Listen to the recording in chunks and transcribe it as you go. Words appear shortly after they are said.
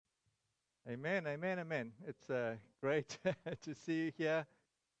Amen, amen, amen. It's great to see you here,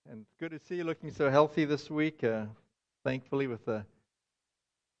 and good to see you looking so healthy this week. Thankfully, with a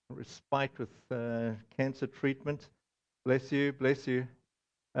respite with cancer treatment. Bless you, bless you.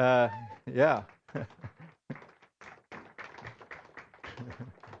 Uh, yeah.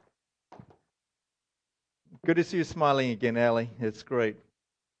 Good to see you smiling again, Ali. It's great.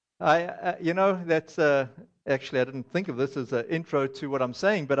 That's actually, I didn't think of this as an intro to what I'm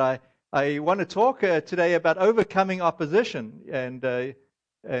saying, but I want to talk today about overcoming opposition and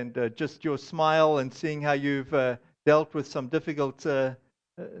just your smile and seeing how you've dealt with some difficult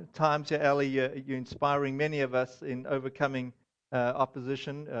times here, Ali. You're inspiring many of us in overcoming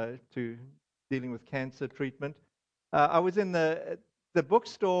opposition to dealing with cancer treatment. I was in the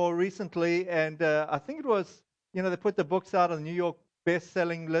bookstore recently, and I think it was, they put the books out on the New York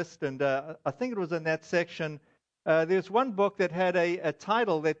best-selling list, and I think it was in that section. There's one book that had a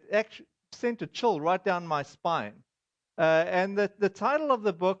title that actually sent a chill right down my spine. And the title of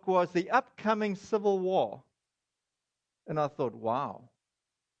the book was The Upcoming Civil War. And I thought, wow,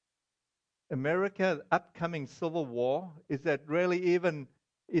 America, upcoming civil war, is that really even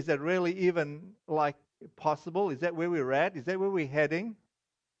like possible? Is that where we're at? Is that where we're heading?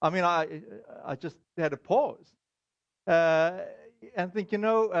 I mean, I just had a pause uh, and think,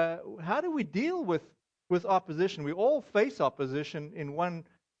 how do we deal with opposition? We all face opposition in one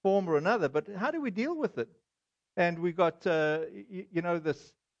form or another, but how do we deal with it? And we got,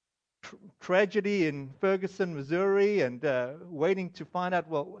 this tragedy in Ferguson, Missouri, and waiting to find out,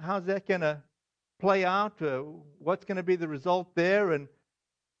 well, how's that going to play out? What's going to be the result there?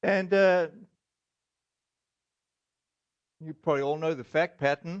 And you probably all know the fact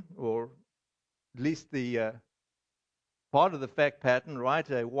pattern, or at least the part of the fact pattern, right?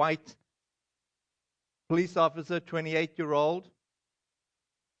 A white police officer, 28-year-old,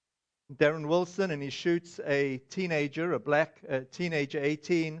 Darren Wilson, and he shoots a teenager, a black teenager,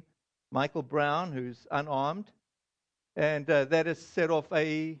 18, Michael Brown, who's unarmed. And that has set off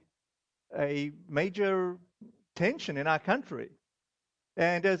a major tension in our country.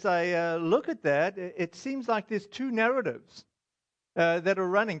 And as I look at that, it seems like there's two narratives that are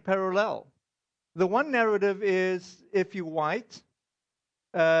running parallel. The one narrative is if you're white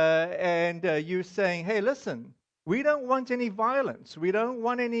and you're saying, hey, listen, we don't want any violence. We don't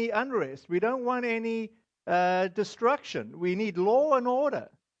want any unrest. We don't want any destruction. We need law and order.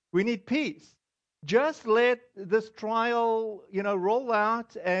 We need peace. Just let this trial, roll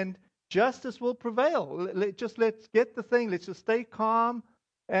out and justice will prevail. Let's get the thing. Let's just stay calm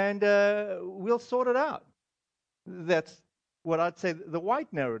and we'll sort it out. That's what I'd say the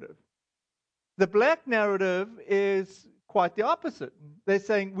white narrative. The black narrative is quite the opposite. They're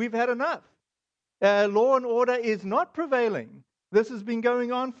saying, we've had enough. Law and order is not prevailing. This has been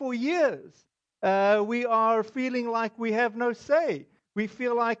going on for years. We are feeling like we have no say. We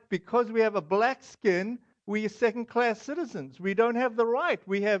feel like because we have a black skin, we are second-class citizens. We don't have the right.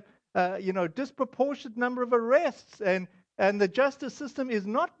 We have, disproportionate number of arrests, and the justice system is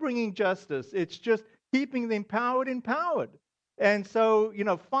not bringing justice. It's just keeping the empowered. And so,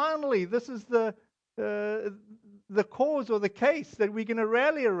 finally, this is the cause or the case that we're going to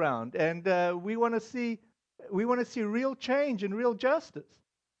rally around, and we want to see real change and real justice.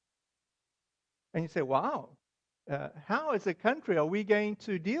 And you say, wow, how as a country are we going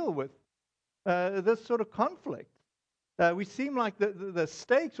to deal with this sort of conflict? We seem like the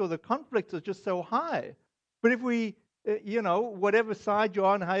stakes or the conflicts are just so high. But if we, whatever side you're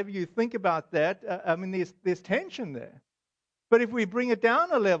on, however you think about that, there's tension there. But if we bring it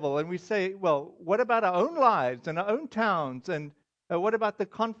down a level and we say, well, what about our own lives and our own towns? And what about the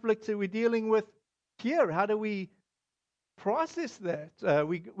conflicts that we're dealing with here? How do we process that?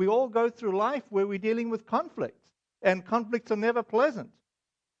 We all go through life where we're dealing with conflicts, and conflicts are never pleasant.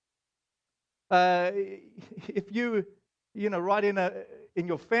 If you, right in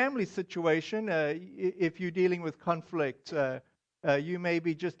your family situation, if you're dealing with conflict, you may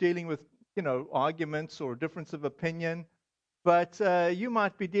be just dealing with, arguments or difference of opinion. But you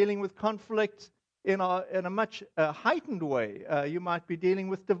might be dealing with conflict in a much heightened way. You might be dealing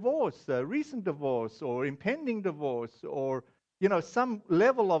with divorce, recent divorce, or impending divorce, or some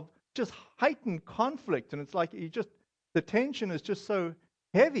level of just heightened conflict. And it's like the tension is just so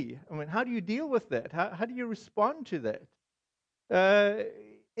heavy. I mean, how do you deal with that? How do you respond to that?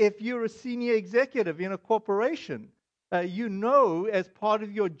 If you're a senior executive in a corporation, as part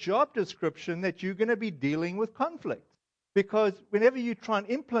of your job description that you're going to be dealing with conflict. Because whenever you try and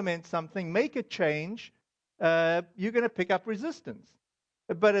implement something, make a change, you're going to pick up resistance.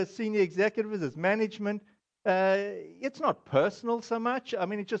 But as senior executives, as management, it's not personal so much. I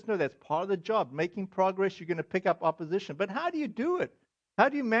mean, you just know that's part of the job. Making progress, you're going to pick up opposition. But how do you do it? How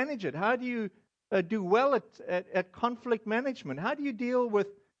do you manage it? How do you do well at conflict management? How do you deal with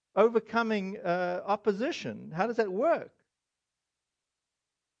overcoming opposition? How does that work?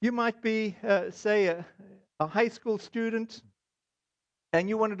 You might be, say, a high school student, and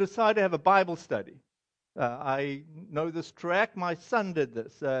you want to decide to have a Bible study. I know this track. My son did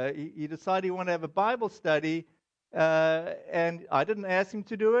this. He decided he wanted to have a Bible study, and I didn't ask him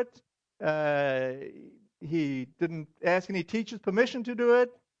to do it. He didn't ask any teachers' permission to do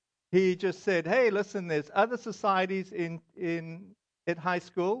it. He just said, "Hey, listen, there's other societies at high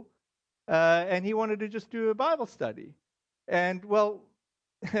school, and he wanted to just do a Bible study." And well,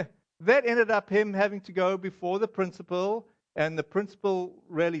 that ended up him having to go before the principal, and the principal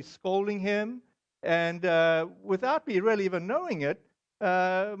really scolding him. And without me really even knowing it,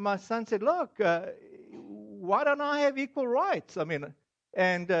 my son said, "Look, why don't I have equal rights?" I mean,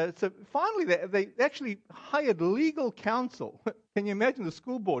 and so finally they actually hired legal counsel. Can you imagine the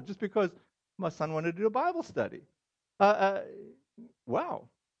school board just because my son wanted to do a Bible study? Wow,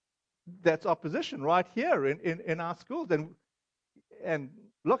 that's opposition right here in our schools. And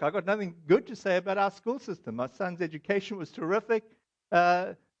look, I've got nothing good to say about our school system. My son's education was terrific.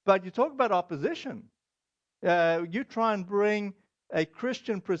 But you talk about opposition. You try and bring a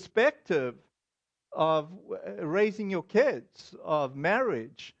Christian perspective of raising your kids, of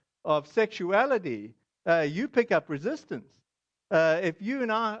marriage, of sexuality. You pick up resistance. If you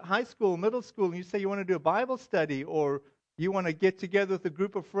in our high school, middle school, and you say you want to do a Bible study, or you want to get together with a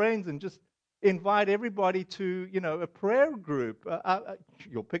group of friends and just invite everybody to, a prayer group,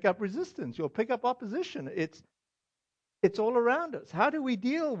 you'll pick up resistance. You'll pick up opposition. It's all around us. How do we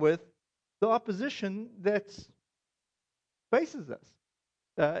deal with the opposition that faces us?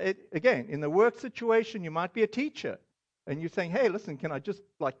 Again, in the work situation, you might be a teacher, and you're saying, "Hey, listen, can I just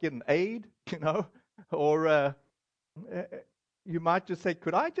get an aid?" Or you might just say,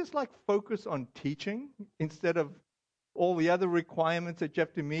 "Could I just focus on teaching instead of all the other requirements that you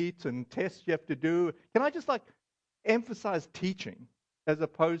have to meet and tests you have to do? Can I just emphasize teaching as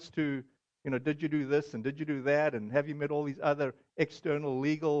opposed to did you do this and did you do that, and have you met all these other external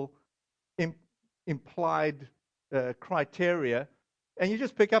legal implied criteria?" And you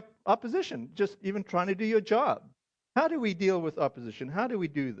just pick up opposition, just even trying to do your job. How do we deal with opposition? How do we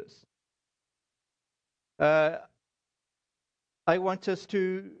do this? I want us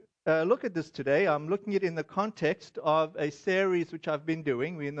to look at this today. I'm looking at it in the context of a series which I've been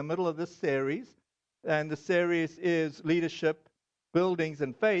doing. We're in the middle of this series, and the series is Leadership, Buildings,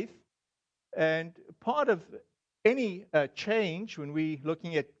 and Faith. And part of any change, when we're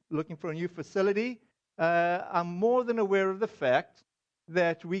looking for a new facility, I'm more than aware of the fact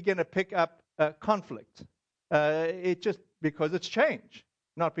that we're going to pick up conflict. It just because it's change,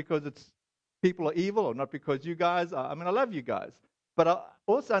 not because it's people are evil, or not because you guys are. I mean, I love you guys, but I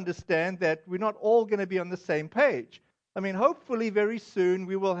also understand that we're not all going to be on the same page. I mean, hopefully very soon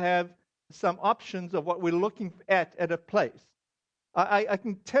we will have some options of what we're looking at a place. I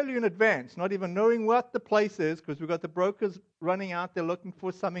can tell you in advance, not even knowing what the place is, because we've got the brokers running out there looking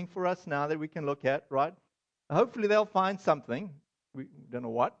for something for us now that we can look at, right? Hopefully they'll find something. We don't know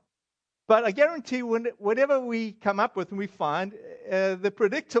what. But I guarantee whatever we come up with and we find, the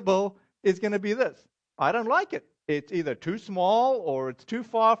predictable is going to be this. I don't like it. It's either too small, or it's too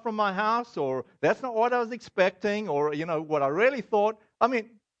far from my house, or that's not what I was expecting, or, what I really thought. I mean,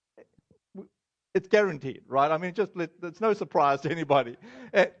 it's guaranteed, right? I mean, it's no surprise to anybody.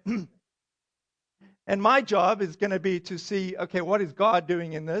 And my job is going to be to see, okay, what is God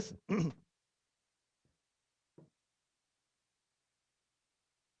doing in this?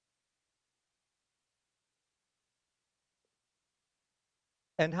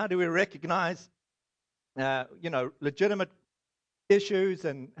 And how do we recognize, legitimate issues,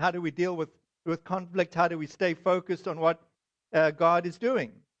 and how do we deal with conflict? How do we stay focused on what God is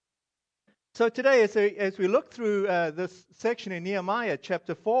doing? So today, as we look through this section in Nehemiah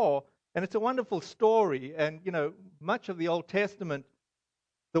chapter 4, and it's a wonderful story, and much of the Old Testament,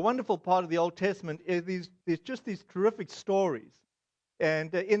 the wonderful part of the Old Testament is there's just these terrific stories.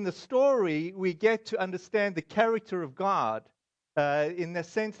 And in the story, we get to understand the character of God in the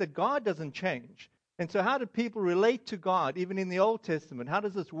sense that God doesn't change. And so how do people relate to God, even in the Old Testament? How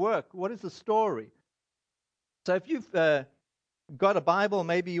does this work? What is the story? So if you've got a Bible,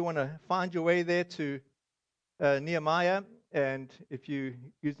 maybe you want to find your way there to Nehemiah. And if you're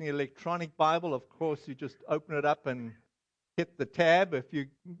using an electronic Bible, of course, you just open it up and hit the tab. If you're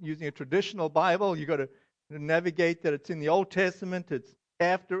using a traditional Bible, you've got to navigate that it's in the Old Testament. It's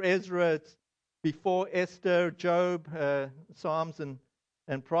after Ezra. It's before Esther, Job, Psalms,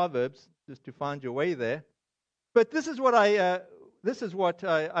 and Proverbs, just to find your way there. But this is what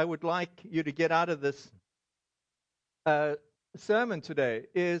I would like you to get out of this sermon today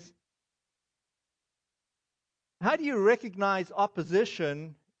is how do you recognize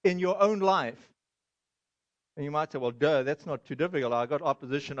opposition in your own life? And you might say, well, duh, that's not too difficult. I got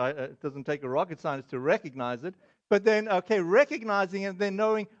opposition. It doesn't take a rocket scientist to recognize it. But then, okay, recognizing it, then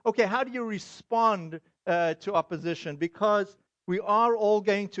knowing, okay, how do you respond to opposition? Because we are all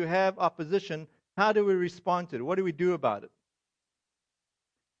going to have opposition. How do we respond to it? What do we do about it?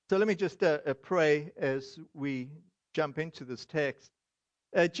 So let me just pray as we jump into this text.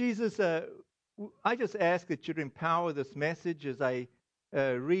 Jesus, I just ask that you'd empower this message as I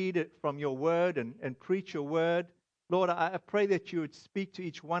read it from your word and preach your word. Lord, I pray that you would speak to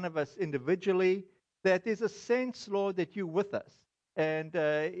each one of us individually, that there's a sense, Lord, that you're with us and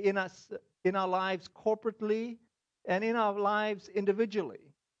in us, in our lives corporately and in our lives individually.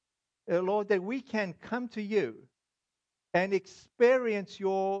 Lord, that we can come to you and experience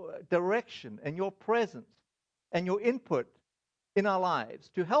your direction and your presence and your input in our lives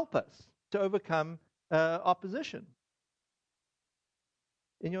to help us to overcome opposition.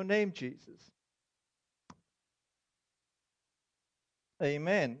 In your name, Jesus.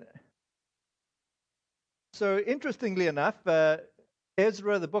 Amen. So, interestingly enough,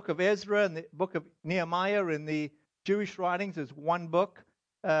 Ezra, the book of Ezra and the book of Nehemiah in the Jewish writings is one book.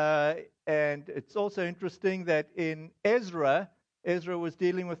 And it's also interesting that in Ezra was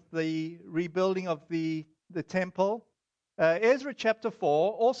dealing with the rebuilding of the temple. Ezra chapter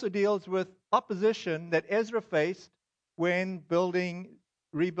 4 also deals with opposition that Ezra faced when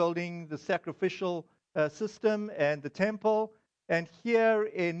rebuilding the sacrificial system and the temple. And here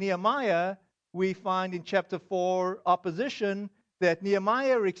in Nehemiah, we find in chapter 4 opposition that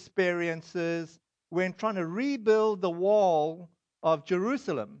Nehemiah experiences when trying to rebuild the wall of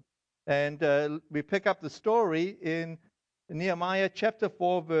Jerusalem. And we pick up the story in Nehemiah chapter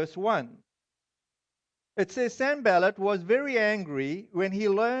 4, verse 1. It says, Sanballat was very angry when he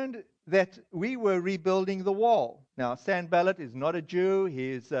learned that we were rebuilding the wall. Now, Sanballat is not a Jew.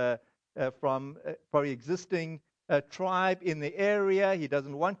 He is from probably existing tribe in the area. He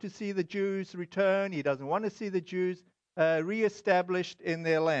doesn't want to see the Jews return. He doesn't want to see the Jews reestablished in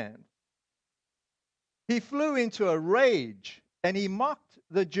their land. He flew into a rage and he mocked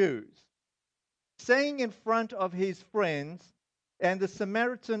the Jews, saying in front of his friends and the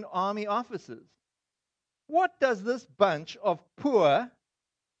Samaritan army officers, what does this bunch of poor,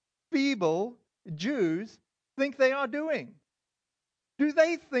 feeble Jews think they are doing? Do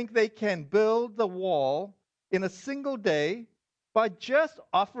they think they can build the wall in a single day by just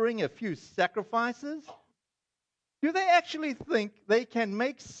offering a few sacrifices? Do they actually think they can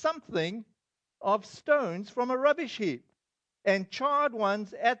make something of stones from a rubbish heap, and charred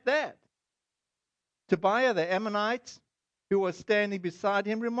ones at that? Tobiah the Ammonite, who was standing beside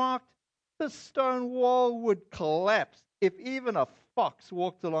him, remarked, the stone wall would collapse if even a fox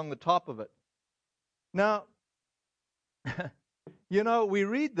walked along the top of it. Now, we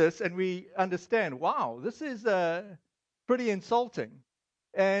read this and we understand, wow, this is pretty insulting.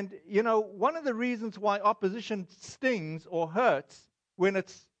 And, one of the reasons why opposition stings or hurts when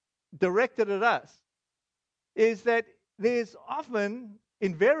it's directed at us is that there's often,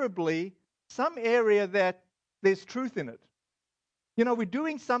 invariably, some area that there's truth in it. We're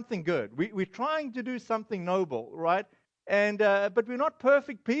doing something good. We're trying to do something noble, right? And but we're not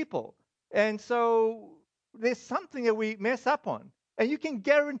perfect people. And so there's something that we mess up on. And you can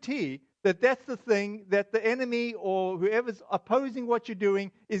guarantee that that's the thing that the enemy or whoever's opposing what you're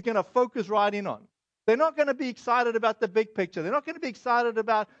doing is going to focus right in on. They're not going to be excited about the big picture. They're not going to be excited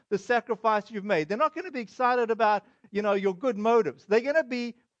about the sacrifice you've made. They're not going to be excited about, your good motives. They're going to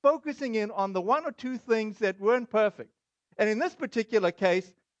be focusing in on the one or two things that weren't perfect. And in this particular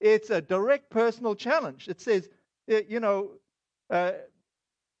case, it's a direct personal challenge. It says, you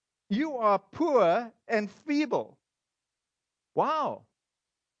are poor and feeble. Wow.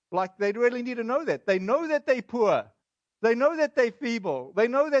 Like they really need to know that. They know that they're poor. They know that they're feeble. They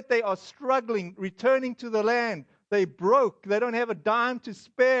know that they are struggling, returning to the land. They broke. They don't have a dime to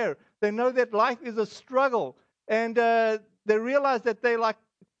spare. They know that life is a struggle. And they realize that they're like,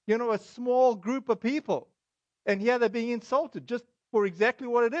 a small group of people. And here they're being insulted just for exactly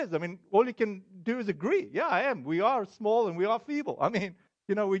what it is. I mean, all you can do is agree. Yeah, I am. We are small and we are feeble. I mean,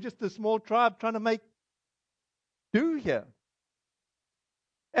 we're just a small tribe trying to make do here.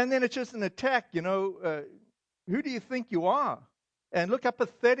 And then it's just an attack, who do you think you are? And look how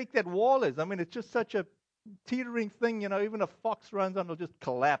pathetic that wall is. I mean, it's just such a teetering thing, even a fox runs on, it'll just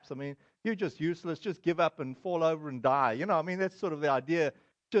collapse. I mean, you're just useless. Just give up and fall over and die. I mean, that's sort of the idea.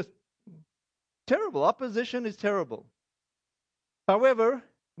 Just terrible. Opposition is terrible. However,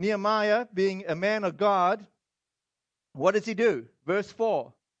 Nehemiah, being a man of God, what does he do? Verse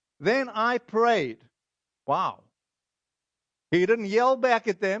 4. Then I prayed. Wow. He didn't yell back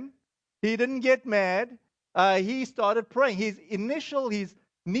at them. He didn't get mad. He started praying. His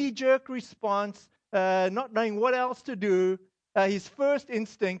knee-jerk response, not knowing what else to do, his first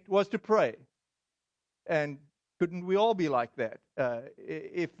instinct was to pray. And couldn't we all be like that?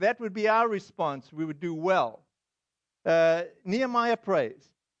 If that would be our response, we would do well. Nehemiah prays.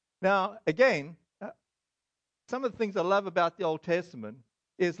 Now, again, some of the things I love about the Old Testament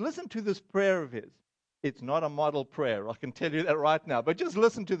is listen to this prayer of his. It's not a model prayer. I can tell you that right now. But just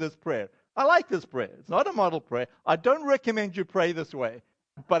listen to this prayer. I like this prayer. It's not a model prayer. I don't recommend you pray this way,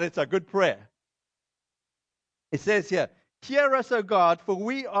 but it's a good prayer. It says here, hear us, O God, for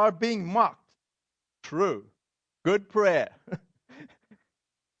we are being mocked. True. Good prayer.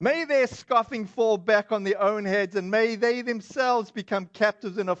 May their scoffing fall back on their own heads, and may they themselves become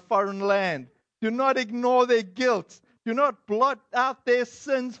captives in a foreign land. Do not ignore their guilt. Do not blot out their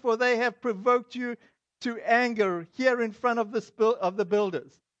sins, for they have provoked you to anger here in front of the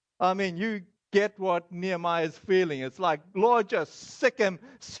builders. I mean, you get what Nehemiah is feeling. It's like, Lord, just sick him,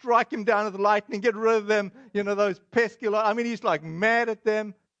 strike him down with lightning, get rid of them, those pesky. I mean, he's like mad at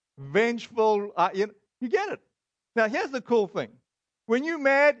them, vengeful. You get it. Now, here's the cool thing. When you're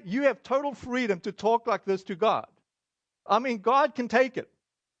mad, you have total freedom to talk like this to God. I mean, God can take it.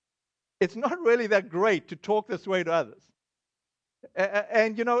 It's not really that great to talk this way to others.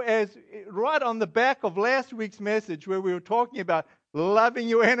 And, as right on the back of last week's message where we were talking about loving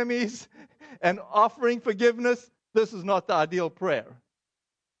your enemies and offering forgiveness, this is not the ideal prayer.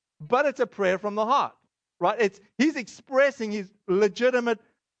 But it's a prayer from the heart, right? He's expressing his legitimate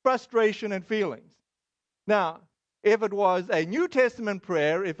frustration and feelings. Now, if it was a New Testament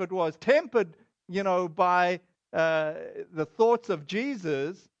prayer, if it was tempered, by the thoughts of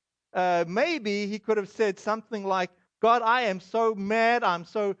Jesus, maybe he could have said something like, God, I am so mad, I'm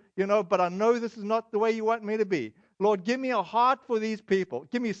so, but I know this is not the way you want me to be. Lord, give me a heart for these people.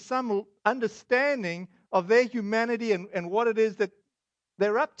 Give me some understanding of their humanity and what it is that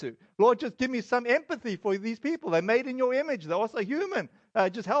they're up to. Lord, just give me some empathy for these people. They're made in your image. They're also human.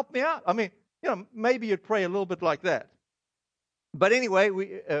 Just help me out. I mean, maybe you'd pray a little bit like that. But anyway,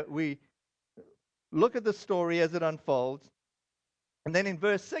 we look at the story as it unfolds. And then in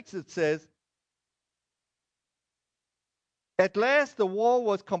verse 6 it says, at last the wall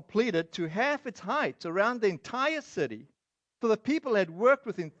was completed to half its height around the entire city, for the people had worked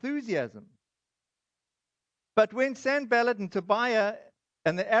with enthusiasm. But when Sanballat and Tobiah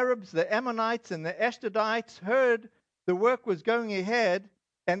and the Arabs, the Ammonites and the Ashdodites heard the work was going ahead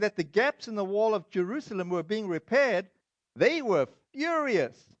and that the gaps in the wall of Jerusalem were being repaired, they were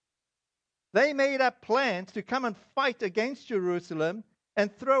furious. They made up plans to come and fight against Jerusalem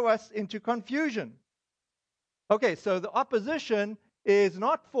and throw us into confusion. Okay, so the opposition is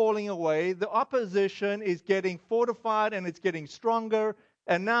not falling away. The opposition is getting fortified and it's getting stronger.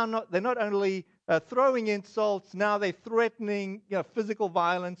 And now they're not only throwing insults, now they're threatening physical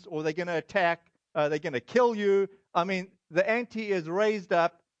violence, or they're going to attack, they're going to kill you. I mean, the ante is raised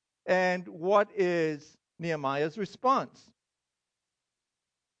up. And what is Nehemiah's response?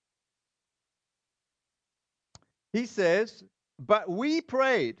 He says, but we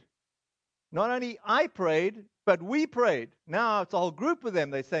prayed. Not only I prayed, but we prayed. Now it's a whole group of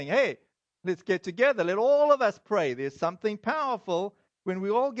them. They're saying, hey, let's get together. Let all of us pray. There's something powerful when we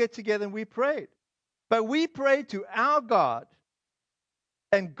all get together and we prayed. But we prayed to our God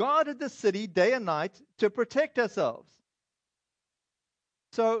and guarded the city day and night to protect ourselves.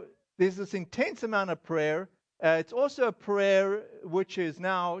 So there's this intense amount of prayer. It's also a prayer which is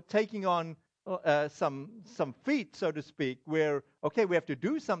now taking on some feet, so to speak, where, okay, we have to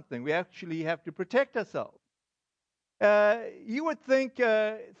do something. We actually have to protect ourselves. You would think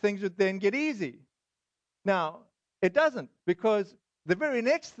things would then get easy. Now, it doesn't, because the very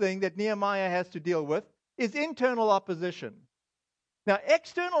next thing that Nehemiah has to deal with is internal opposition. Now,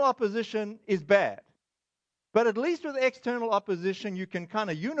 external opposition is bad, but at least with external opposition, you can kind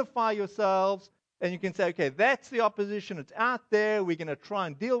of unify yourselves and you can say, okay, that's the opposition. It's out there. We're going to try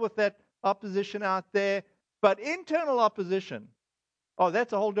and deal with that opposition out there. But internal opposition,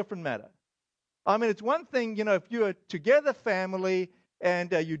 that's a whole different matter. I mean, it's one thing, if you're a together family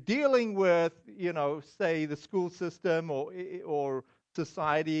and you're dealing with, say, the school system or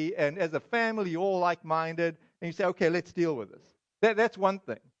society, and as a family, you're all like-minded, and you say, okay, let's deal with this. That's one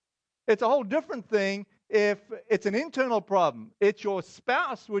thing. It's a whole different thing if it's an internal problem. It's your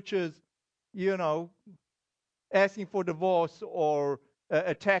spouse which is you know, asking for divorce or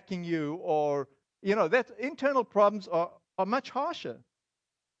attacking you, or, that internal problems are much harsher.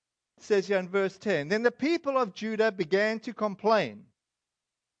 It says here in verse 10, then the people of Judah began to complain.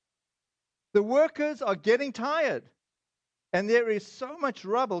 The workers are getting tired, and there is so much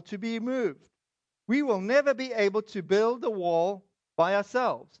rubble to be moved. We will never be able to build the wall by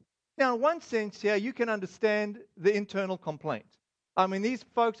ourselves. Now, in one sense here, you can understand the internal complaint. I mean, these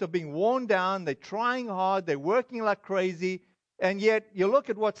folks are being worn down, they're trying hard, they're working like crazy, and yet you look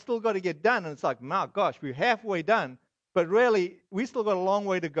at what's still got to get done, and it's like, my gosh, we're halfway done, but really, we still got a long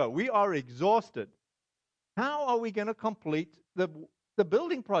way to go. We are exhausted. How are we going to complete the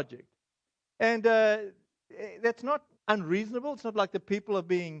building project? And that's not unreasonable. It's not like the people are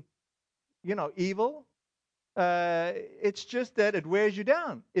being, evil. It's just that it wears you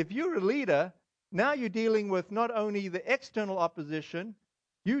down. If you're a leader, now you're dealing with not only the external opposition,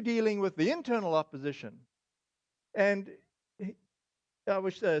 you're dealing with the internal opposition. And I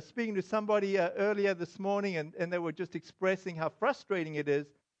was speaking to somebody earlier this morning, and they were just expressing how frustrating it is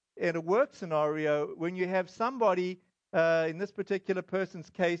in a work scenario when you have somebody, in this particular person's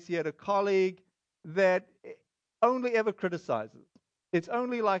case, he had a colleague that only ever criticizes. It's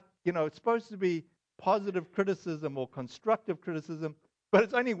only like, it's supposed to be positive criticism or constructive criticism, but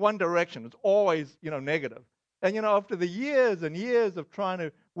it's only one direction. It's always, negative. And, after the years and years of trying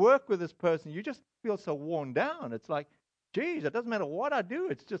to work with this person, you just feel so worn down. It's like, geez, it doesn't matter what I do.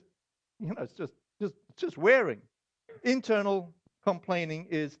 It's just, it's just wearing. Internal complaining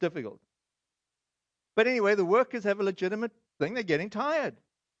is difficult. But anyway, the workers have a legitimate thing. They're getting tired.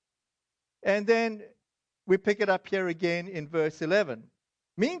 And then we pick it up here again in verse 11.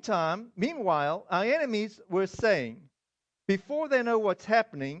 Meanwhile, our enemies were saying, before they know what's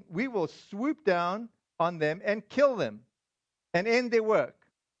happening, we will swoop down on them and kill them and end their work.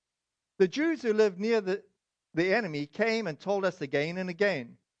 The Jews who lived near the enemy came and told us again and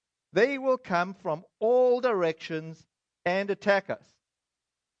again, they will come from all directions and attack us.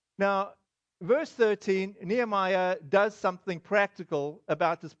 Now, verse 13, Nehemiah does something practical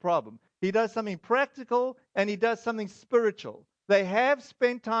about this problem. He does something practical and he does something spiritual. They have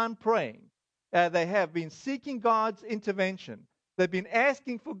spent time praying. They have been seeking God's intervention. They've been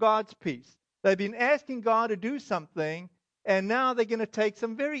asking for God's peace. They've been asking God to do something, and now they're going to take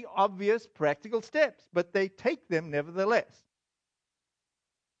some very obvious practical steps, but they take them nevertheless.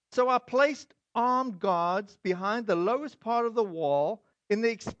 So I placed armed guards behind the lowest part of the wall in the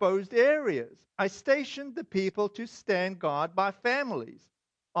exposed areas. I stationed the people to stand guard by families,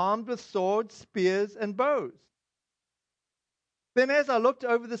 armed with swords, spears, and bows. Then as I looked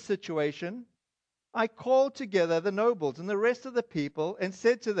over the situation, I called together the nobles and the rest of the people and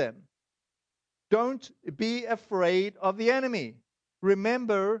said to them, don't be afraid of the enemy.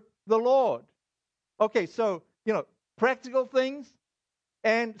 Remember the Lord. Okay, so, practical things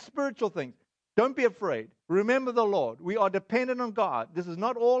and spiritual things. Don't be afraid. Remember the Lord. We are dependent on God. This is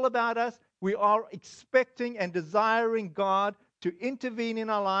not all about us. We are expecting and desiring God to intervene in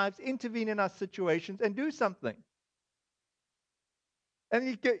our lives, intervene in our situations, and do something.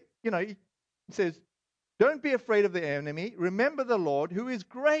 And he says, don't be afraid of the enemy. Remember the Lord, who is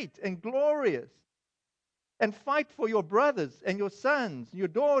great and glorious. And fight for your brothers and your sons, your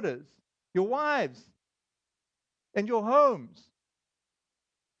daughters, your wives, and your homes.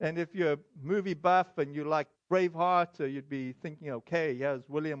 And if you're a movie buff and you like Braveheart, you'd be thinking, okay, here's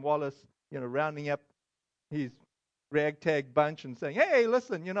William Wallace, rounding up his ragtag bunch and saying, hey,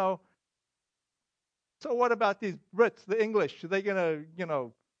 listen, so what about these Brits, the English? Are they going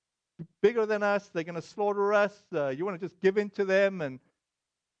to, bigger than us? They're going to slaughter us? You want to just give in to them and,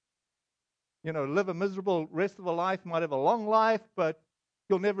 live a miserable rest of a life? You might have a long life, but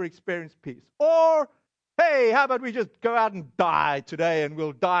you'll never experience peace. Or, hey, how about we just go out and die today and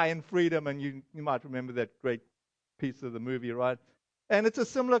we'll die in freedom? And you might remember that great piece of the movie, right? And it's a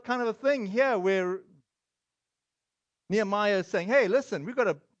similar kind of a thing here where Nehemiah is saying, hey, listen, we've got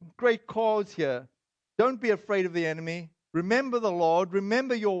a great cause here. Don't be afraid of the enemy. Remember the Lord.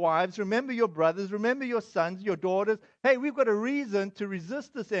 Remember your wives. Remember your brothers. Remember your sons, your daughters. Hey, we've got a reason to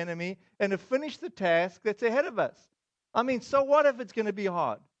resist this enemy and to finish the task that's ahead of us. I mean, so what if it's going to be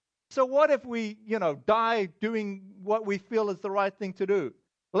hard? So what if we, die doing what we feel is the right thing to do?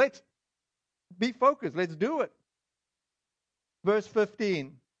 Let's be focused. Let's do it. Verse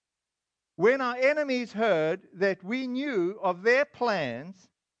 15. When our enemies heard that we knew of their plans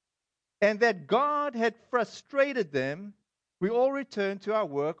and that God had frustrated them, we all returned to our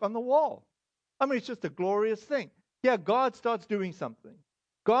work on the wall. I mean, it's just a glorious thing. Yeah, God starts doing something.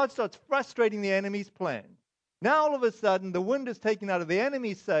 God starts frustrating the enemy's plan. Now, all of a sudden, the wind is taken out of the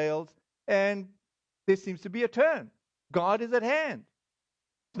enemy's sails, and there seems to be a turn. God is at hand.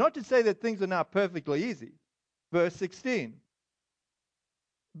 It's not to say that things are now perfectly easy. Verse 16.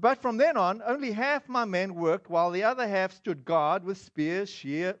 But from then on, only half my men worked, while the other half stood guard with spears,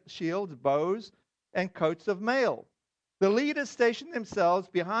 shields, bows, and coats of mail. The leaders stationed themselves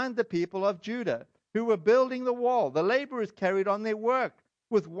behind the people of Judah, who were building the wall. The laborers carried on their work,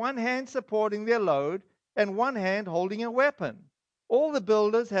 with one hand supporting their load and one hand holding a weapon. All the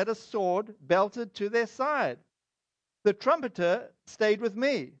builders had a sword belted to their side. The trumpeter stayed with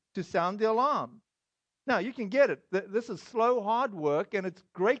me to sound the alarm. Now, you can get it. This is slow, hard work, and it's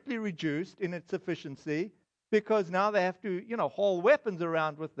greatly reduced in its efficiency because now they have to, haul weapons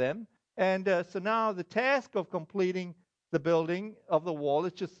around with them. And so now the task of completing the building of the wall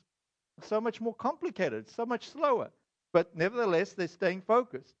is just so much more complicated, so much slower. But nevertheless, they're staying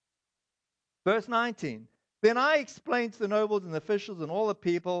focused. Verse 19. Then I explained to the nobles and the officials and all the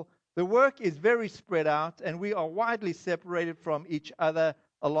people, the work is very spread out, and we are widely separated from each other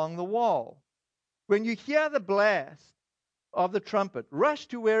along the wall. When you hear the blast of the trumpet, rush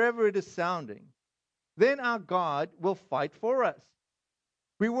to wherever it is sounding. Then our God will fight for us.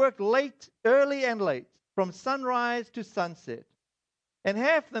 We worked early and late, from sunrise to sunset, and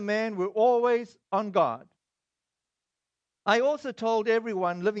half the men were always on guard. I also told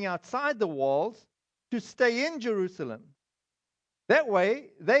everyone living outside the walls to stay in Jerusalem. That way,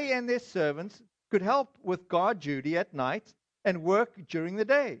 they and their servants could help with guard duty at night and work during the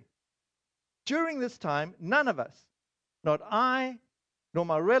day. During this time, none of us, not I, nor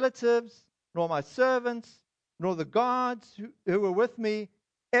my relatives, nor my servants, nor the guards who were with me,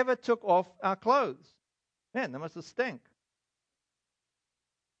 ever took off our clothes. Man, they must have stank.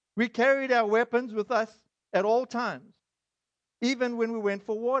 We carried our weapons with us at all times, even when we went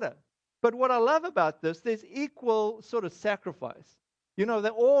for water. But what I love about this, there's equal sort of sacrifice. They're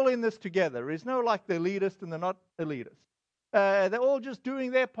all in this together. There's no like the elitist and the not elitist. They're all just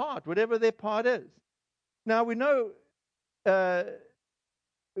doing their part, whatever their part is. Now we know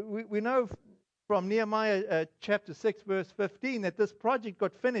from Nehemiah chapter 6, verse 15, that this project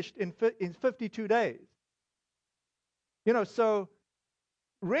got finished in 52 days. So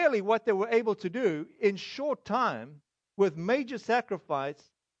really what they were able to do in short time, with major sacrifice,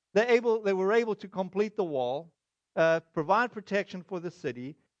 they were able to complete the wall, provide protection for the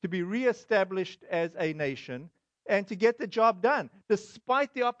city, to be reestablished as a nation, and to get the job done,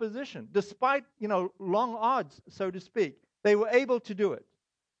 despite the opposition, despite, long odds, so to speak. They were able to do it.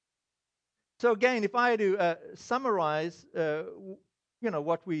 So again, if I had to summarize,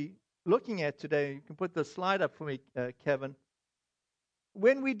 what we're looking at today, you can put the slide up for me, Kevin.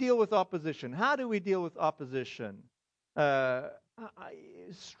 When we deal with opposition, how do we deal with opposition? I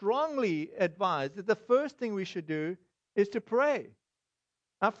strongly advise that the first thing we should do is to pray.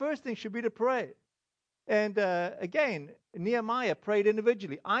 Our first thing should be to pray. And again, Nehemiah prayed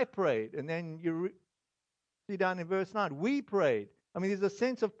individually. I prayed. And then you see down in verse 9, we prayed. I mean, there's a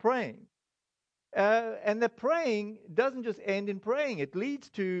sense of praying. And the praying doesn't just end in praying. It leads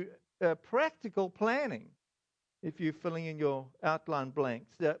to practical planning. If you're filling in your outline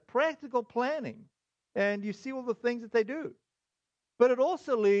blanks, practical planning. And you see all the things that they do. But it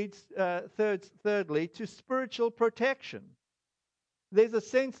also leads, thirdly, to spiritual protection. There's a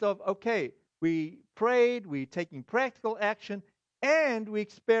sense of, okay, we prayed, we're taking practical action, and we're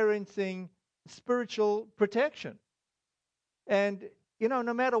experiencing spiritual protection. And,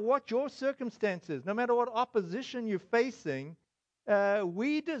 no matter what your circumstances, no matter what opposition you're facing,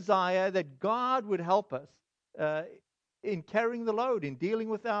 we desire that God would help us in carrying the load, in dealing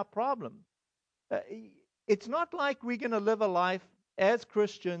with our problem. It's not like we're going to live a life as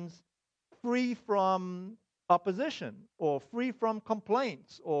Christians free from opposition or free from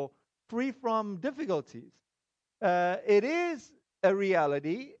complaints or free from difficulties. It is a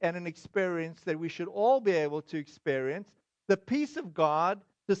reality and an experience that we should all be able to experience, the peace of God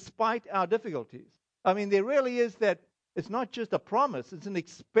despite our difficulties. I mean, there really is that. It's not just a promise, it's an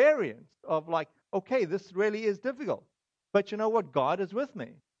experience of like, okay, this really is difficult. But you know what? God is with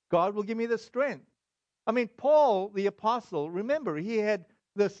me. God will give me the strength. I mean, Paul, the apostle, remember, he had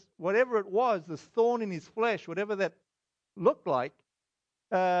this, whatever it was, this thorn in his flesh, whatever that looked like,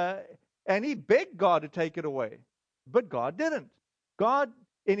 and he begged God to take it away. But God didn't. God,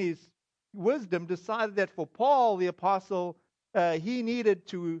 in his wisdom, decided that for Paul, the apostle, he needed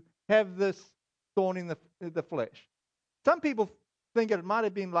to have this thorn in the flesh. Some people think it might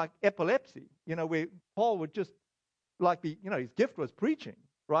have been like epilepsy, where Paul would just like be, his gift was preaching,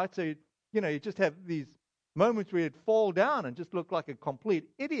 right? So, you just have these moments where he'd fall down and just look like a complete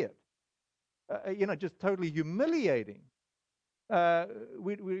idiot, just totally humiliating.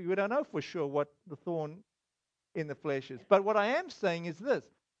 we don't know for sure what the thorn in the flesh is. But what I am saying is this.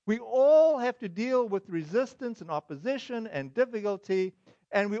 We all have to deal with resistance and opposition and difficulty,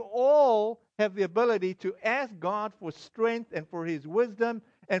 and we all have the ability to ask God for strength and for His wisdom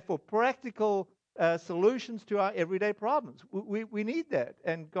and for practical solutions to our everyday problems. We need that,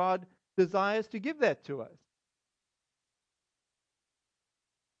 and God desires to give that to us.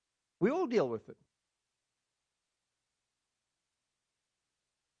 We all deal with it.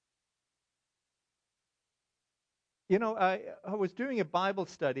 You know, I was doing a Bible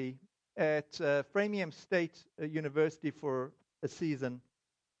study at Framingham State University for a season,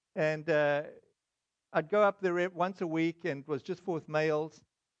 and I'd go up there once a week, and it was just for males.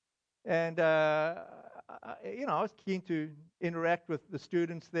 And I was keen to interact with the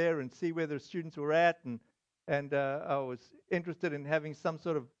students there and see where the students were at, and I was interested in having some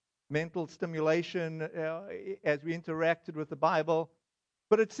sort of mental stimulation as we interacted with the Bible.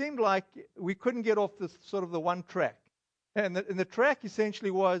 But it seemed like we couldn't get off this sort of the one track. And the track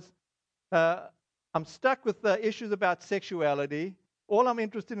essentially was, I'm stuck with the issues about sexuality. All I'm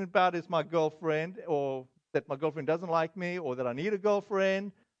interested in about is my girlfriend, or that my girlfriend doesn't like me, or that I need a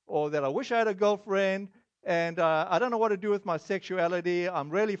girlfriend, or that I wish I had a girlfriend. And I don't know what to do with my sexuality. I'm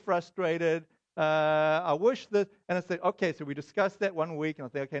really frustrated. I wish that, and I said, okay, so we discussed that one week, and I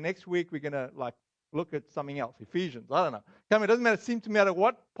said, okay, next week we're going to look at something else, Ephesians. I don't know. It doesn't matter. It seemed to matter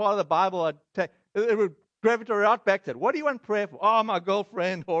what part of the Bible I'd take. It would gravitate right back to it. What do you want prayer for? Oh, my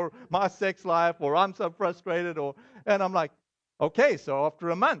girlfriend, or my sex life, or I'm so frustrated, and I'm like, okay, so after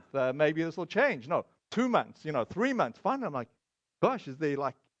a month, maybe this will change. No, 2 months, 3 months. Finally, I'm like, gosh, is there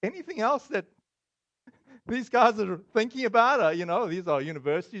anything else that these guys are thinking about? These are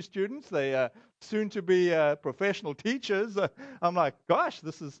university students. They soon to be professional teachers. I'm like, gosh,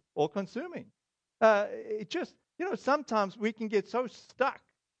 this is all consuming. It just, sometimes we can get so stuck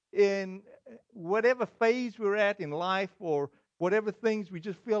in whatever phase we're at in life, or whatever things we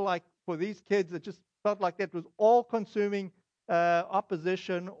just feel like for these kids, it just felt like that was all consuming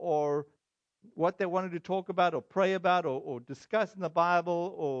opposition, or what they wanted to talk about or pray about or discuss in the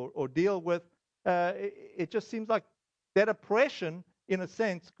Bible or deal with. It just seems like that oppression, in a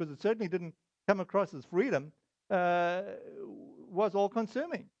sense, because it certainly didn't come across as freedom, was all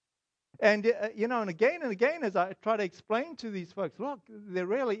consuming. And, and again, as I try to explain to these folks, look, there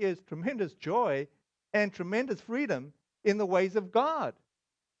really is tremendous joy and tremendous freedom in the ways of God.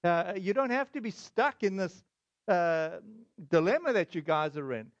 You don't have to be stuck in this dilemma that you guys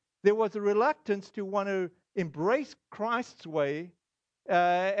are in. There was a reluctance to want to embrace Christ's way,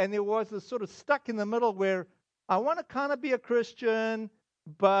 and there was a sort of stuck in the middle where I want to kind of be a Christian,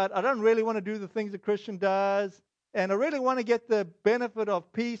 but I don't really want to do the things a Christian does. And I really want to get the benefit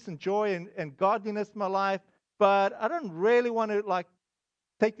of peace and joy and godliness in my life, but I don't really want to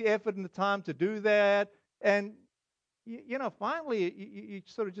take the effort and the time to do that. And finally, you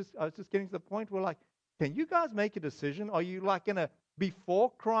sort of I was just getting to the point where can you guys make a decision? Are you going to be for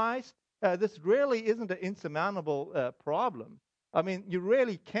Christ? This really isn't an insurmountable problem. I mean, you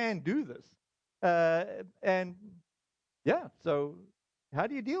really can do this. And yeah, so how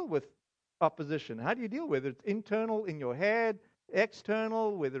do you deal with opposition? How do you deal with it? It's internal in your head,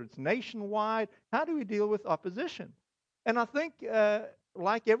 external, whether it's nationwide. How do we deal with opposition? And I think,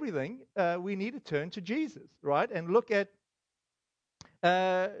 like everything, we need to turn to Jesus, right? And look at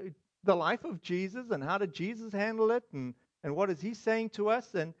the life of Jesus, and how did Jesus handle it, and what is he saying to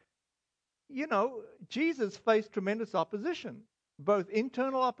us? And, Jesus faced tremendous opposition, both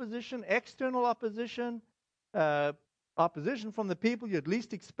internal opposition, external opposition, opposition from the people you'd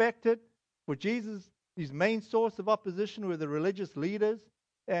least expected. For Jesus, his main source of opposition were the religious leaders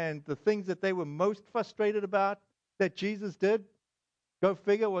and the things that they were most frustrated about that Jesus did, go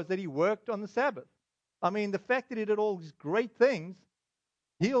figure, was that he worked on the Sabbath. I mean, the fact that he did all these great things,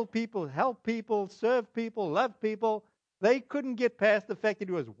 heal people, help people, serve people, love people, they couldn't get past the fact that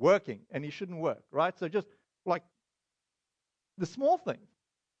he was working and he shouldn't work, right? So just the small things.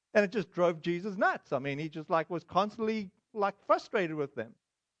 And it just drove Jesus nuts. I mean, he just was constantly frustrated with them,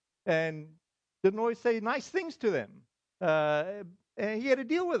 and didn't always say nice things to them. And he had to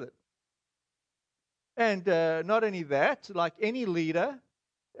deal with it. And not only that, like any leader,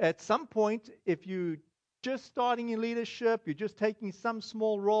 at some point, if you just starting in leadership, you're just taking some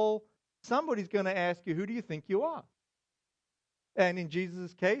small role, somebody's going to ask you, who do you think you are? And in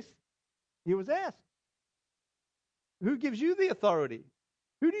Jesus' case, he was asked, who gives you the authority?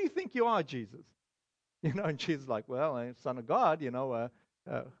 Who do you think you are, Jesus? And Jesus is like, well, I'm Son of God, I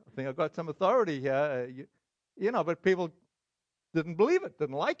think I've got some authority here. But people didn't believe it,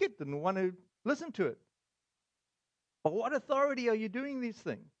 didn't like it, didn't want to listen to it. By what authority are you doing these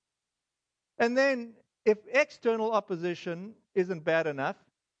things? And then, if external opposition isn't bad enough,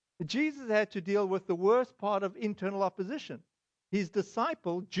 Jesus had to deal with the worst part of internal opposition, his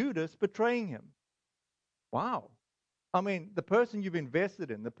disciple Judas betraying him. Wow. I mean, the person you've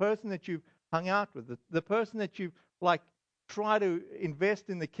invested in, the person that you've hung out with, the person that you've like try to invest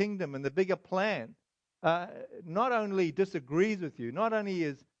in the kingdom and the bigger plan, not only disagrees with you, not only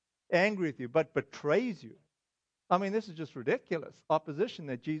is angry with you, but betrays you. I mean, this is just ridiculous opposition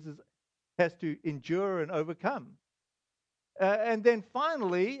that Jesus has to endure and overcome. And then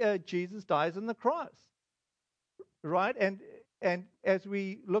finally, Jesus dies on the cross, right? And as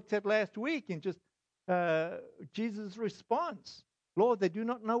we looked at last week, in just Jesus' response, Lord, they do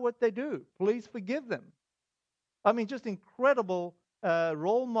not know what they do. Please forgive them. I mean, just incredible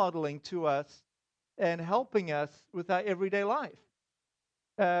role modeling to us and helping us with our everyday life.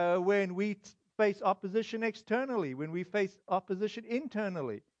 When we face opposition externally, when we face opposition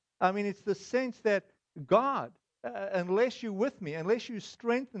internally. I mean, it's the sense that God, unless you're with me, unless you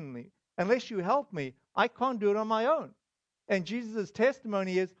strengthen me, unless you help me, I can't do it on my own. And Jesus'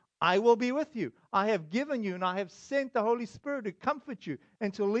 testimony is, I will be with you. I have given you and I have sent the Holy Spirit to comfort you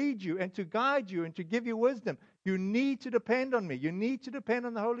and to lead you and to guide you and to give you wisdom. You need to depend on me. You need to depend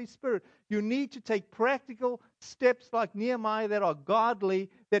on the Holy Spirit. You need to take practical steps like Nehemiah that are godly,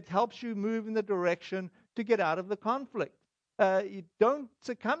 that helps you move in the direction to get out of the conflict. You don't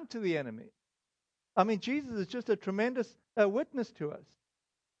succumb to the enemy. I mean, Jesus is just a tremendous witness to us.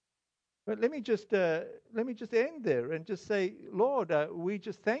 But let me just end there and just say, Lord, we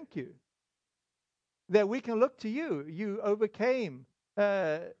just thank you that we can look to you. You overcame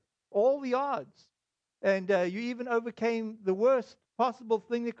all the odds, and you even overcame the worst possible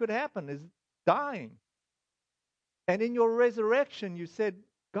thing that could happen, is dying. And in your resurrection, you said,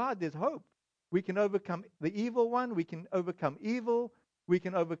 God, there's hope. We can overcome the evil one. We can overcome evil. We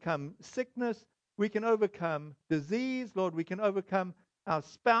can overcome sickness. We can overcome disease. Lord, we can overcome our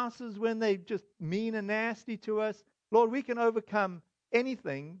spouses when they're just mean and nasty to us. Lord, we can overcome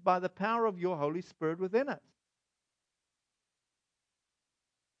anything by the power of your Holy Spirit within us.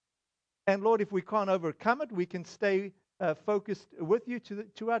 And Lord, if we can't overcome it, we can stay focused with you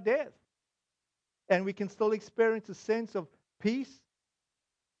to our death. And we can still experience a sense of peace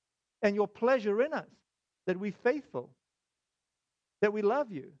and your pleasure in us, that we're faithful, that we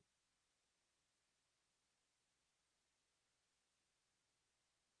love you.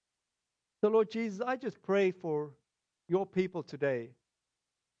 So, Lord Jesus, I just pray for your people today.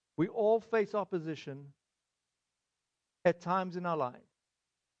 We all face opposition at times in our lives.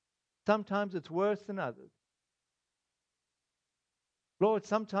 Sometimes it's worse than others. Lord,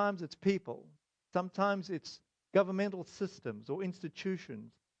 sometimes it's people. Sometimes it's governmental systems or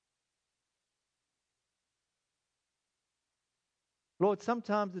institutions. Lord,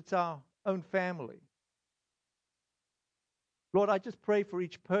 sometimes it's our own family. Lord, I just pray for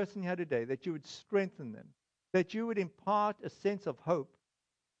each person here today that you would strengthen them, that you would impart a sense of hope.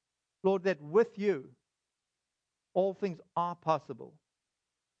 Lord, that with you, all things are possible.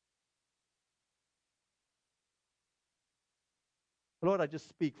 Lord, I just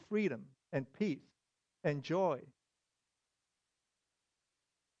speak freedom and peace and joy.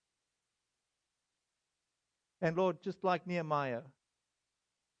 And Lord, just like Nehemiah,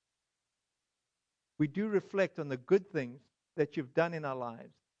 we do reflect on the good things that you've done in our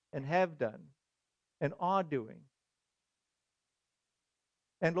lives and have done and are doing.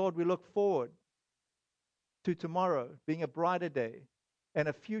 And Lord, we look forward to tomorrow being a brighter day and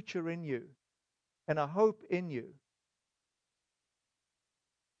a future in you and a hope in you.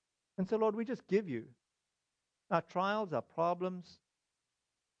 And so, Lord, we just give you our trials, our problems,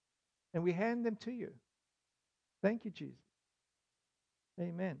 and we hand them to you. Thank you, Jesus.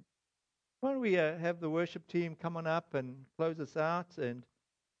 Amen. Why don't we have the worship team come on up and close us out, and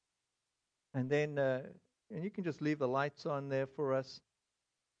then and you can just leave the lights on there for us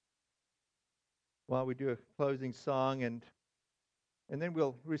while we do a closing song, and then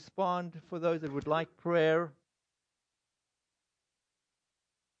we'll respond for those that would like prayer.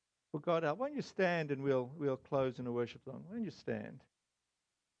 For God, why don't you stand and we'll close in a worship song. Why don't you stand?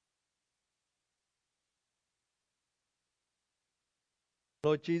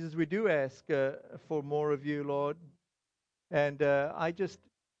 Lord Jesus, we do ask for more of you, Lord. And I just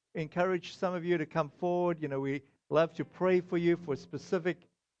encourage some of you to come forward. You know, we love to pray for you for specific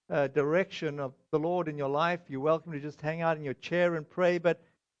direction of the Lord in your life. You're welcome to just hang out in your chair and pray. But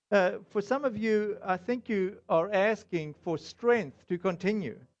for some of you, I think you are asking for strength to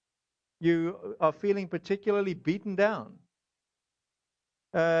continue. You are feeling particularly beaten down.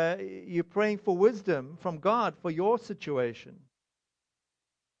 You're praying for wisdom from God for your situation.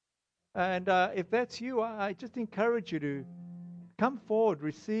 And if that's you, I just encourage you to come forward,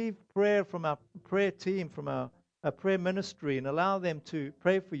 receive prayer from our prayer team, from our prayer ministry, and allow them to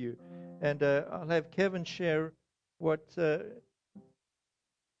pray for you. And I'll have Kevin share what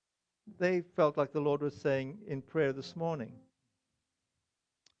they felt like the Lord was saying in prayer this morning.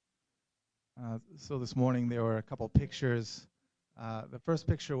 So this morning there were a couple pictures. The first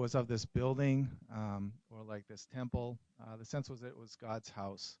picture was of this building, or like this temple. The sense was it was God's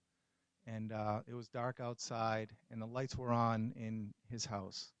house. And it was dark outside, and the lights were on in his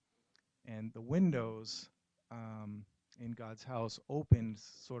house. And the windows in God's house opened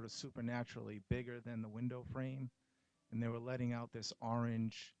sort of supernaturally, bigger than the window frame, and they were letting out this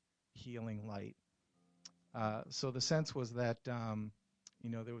orange healing light. So the sense was that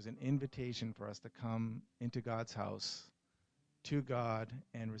there was an invitation for us to come into God's house, to God,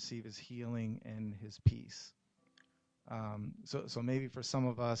 and receive his healing and his peace. So maybe for some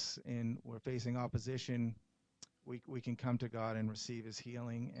of us, we're facing opposition, we can come to God and receive his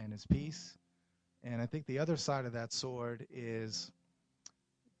healing and his peace. And I think the other side of that sword is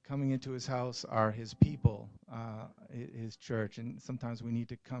coming into his house are his people, his church. And sometimes we need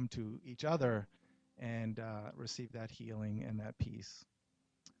to come to each other and receive that healing and that peace.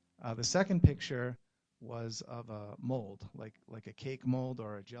 The second picture was of a mold, like a cake mold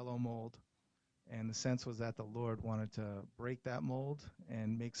or a Jell-O mold. And the sense was that the Lord wanted to break that mold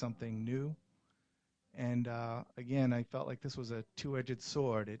and make something new. And again, I felt like this was a two-edged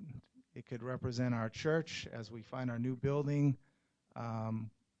sword. It could represent our church as we find our new building.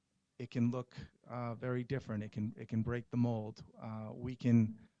 It can look very different. It can break the mold. We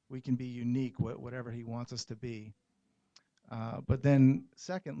can be unique, whatever he wants us to be. But then,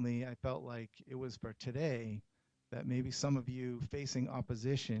 secondly, I felt like it was for today that maybe some of you facing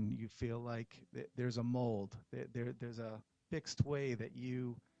opposition, you feel like there's a mold, there's a fixed way that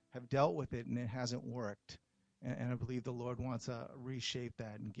you have dealt with it and it hasn't worked. And I believe the Lord wants to reshape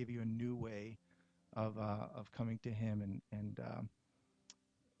that and give you a new way of coming to him and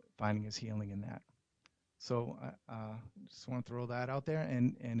finding his healing in that. So I just want to throw that out there.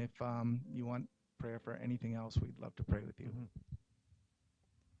 And if you want prayer for anything else, we'd love to pray with you. Mm-hmm.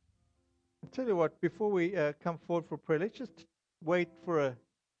 I'll tell you what, before we come forward for prayer, let's just wait for a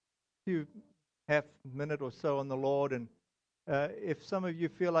few half minute or so on the Lord. And if some of you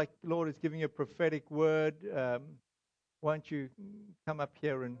feel like the Lord is giving you a prophetic word, why don't you come up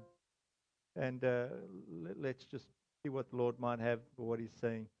here and let's just see what the Lord might have for what he's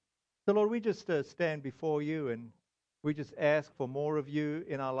saying. So, Lord, we just stand before you and we just ask for more of you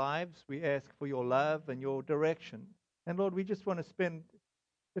in our lives. We ask for your love and your direction. And, Lord, we just want to spend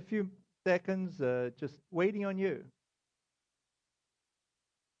a few seconds just waiting on you.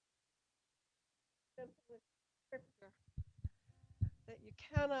 Scripture that you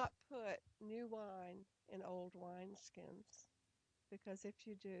cannot put new wine in old wineskins, because if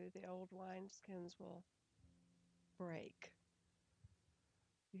you do, the old wineskins will break.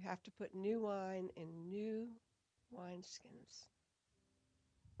 You have to put new wine in new wineskins.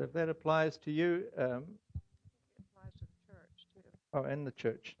 So if that applies to you, It applies to the church too. oh, and the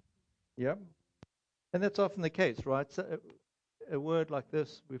church. Yep. And that's often the case, right? So a word like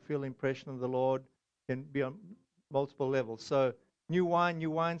this, we feel the impression of the Lord can be on multiple levels. So new wine,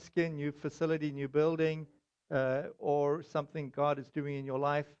 new wineskin, new facility, new building, or something God is doing in your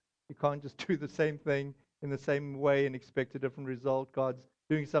life. You can't just do the same thing in the same way and expect a different result. God's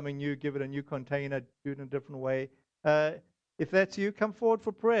doing something new, give it a new container, do it in a different way. If that's you, come forward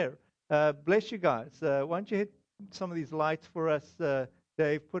for prayer. Bless you guys. Why don't you hit some of these lights for us,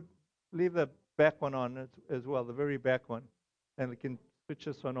 Dave? Leave the back one on as well, the very back one. And we can switch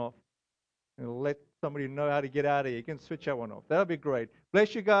this one off. And let somebody know how to get out of here. You can switch that one off. That'll be great.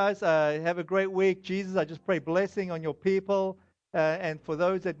 Bless you guys. Have a great week. Jesus, I just pray blessing on your people. And for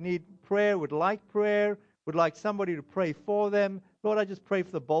those that need prayer, would like somebody to pray for them, Lord, I just pray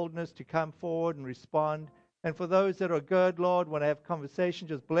for the boldness to come forward and respond. And for those that are good, Lord, want to have conversation,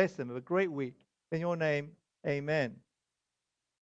 just bless them. Have a great week. In your name, amen.